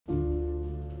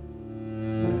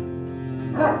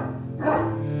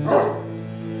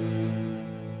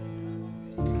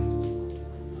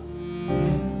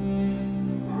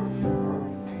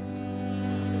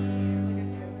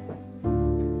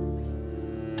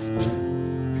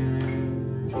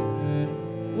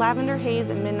Lavender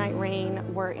Haze and Midnight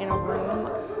Rain were in a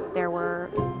room. There were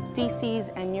feces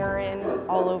and urine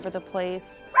all over the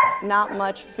place, not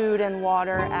much food and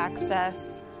water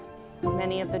access.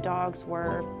 Many of the dogs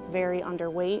were very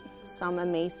underweight, some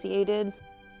emaciated.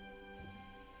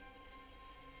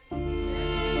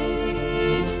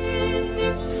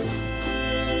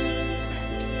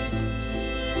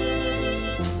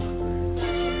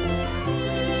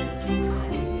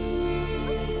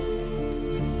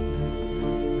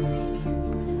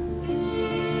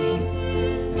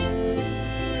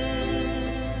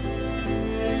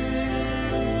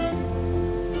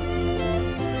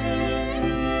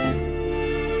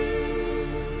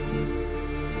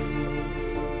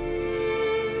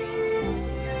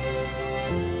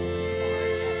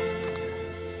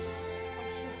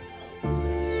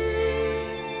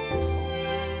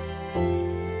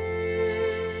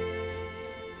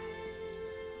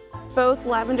 Both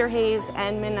Lavender Haze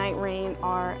and Midnight Rain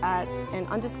are at an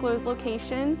undisclosed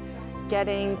location,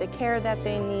 getting the care that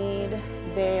they need.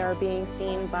 They are being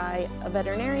seen by a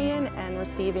veterinarian and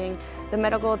receiving the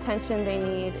medical attention they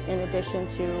need, in addition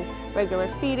to regular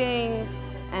feedings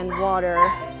and water,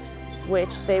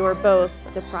 which they were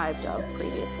both deprived of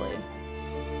previously.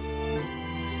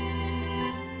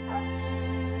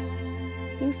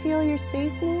 You feel you're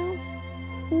safe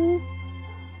now?